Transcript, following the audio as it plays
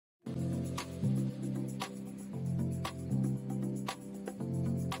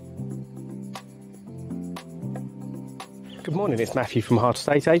Good morning, it's Matthew from HAART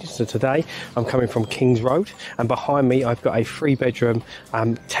Estate Agents, and today I'm coming from Kings Road, and behind me I've got a 3-bedroom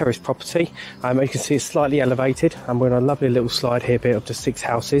terrace property. As you can see, it's slightly elevated, and we're on a lovely little slide here, built up to 6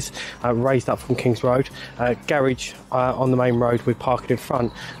 houses, raised up from Kings Road. Garage on the main road with parking in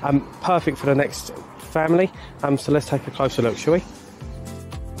front. Perfect for the next family, so let's take a closer look, shall we?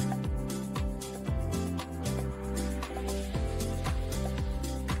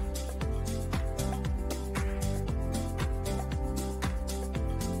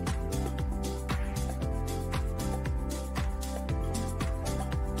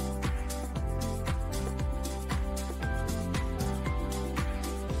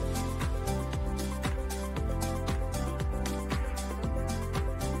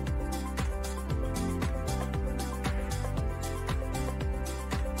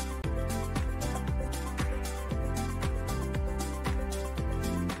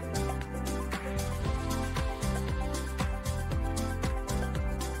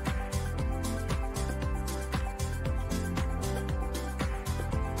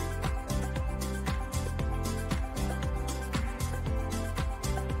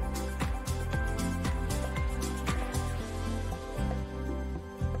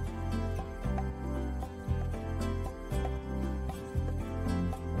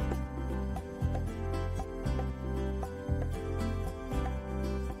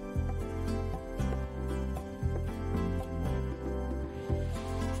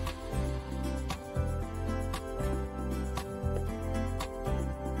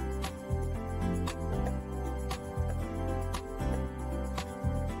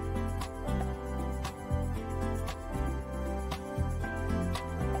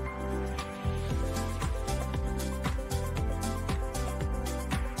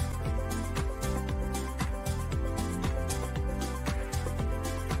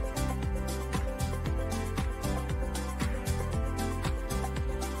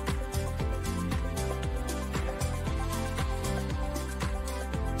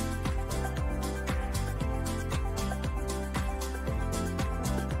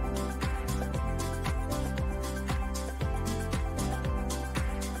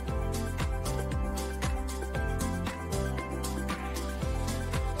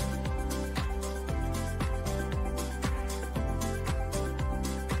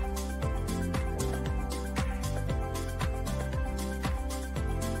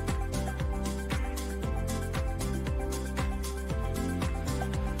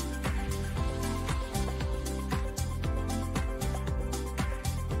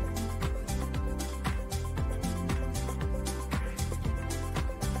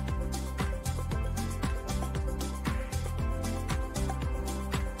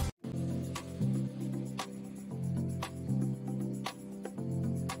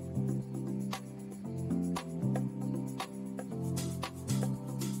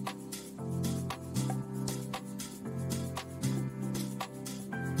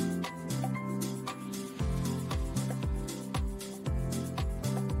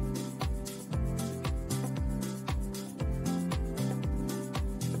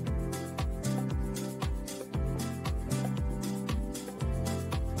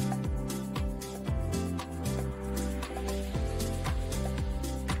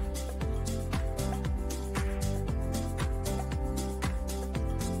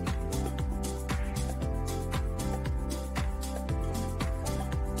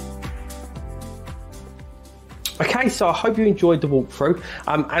 Okay, so I hope you enjoyed the walkthrough.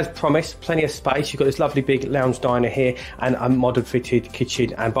 As promised, plenty of space. You've got this lovely big lounge diner here and a modern fitted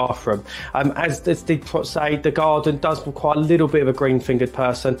kitchen and bathroom. As did say, the garden does require a little bit of a green-fingered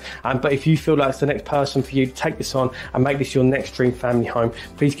person, but if you feel like it's the next person for you to take this on and make this your next dream family home,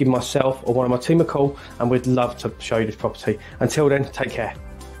 please give myself or one of my team a call, and we'd love to show you this property. Until then, take care.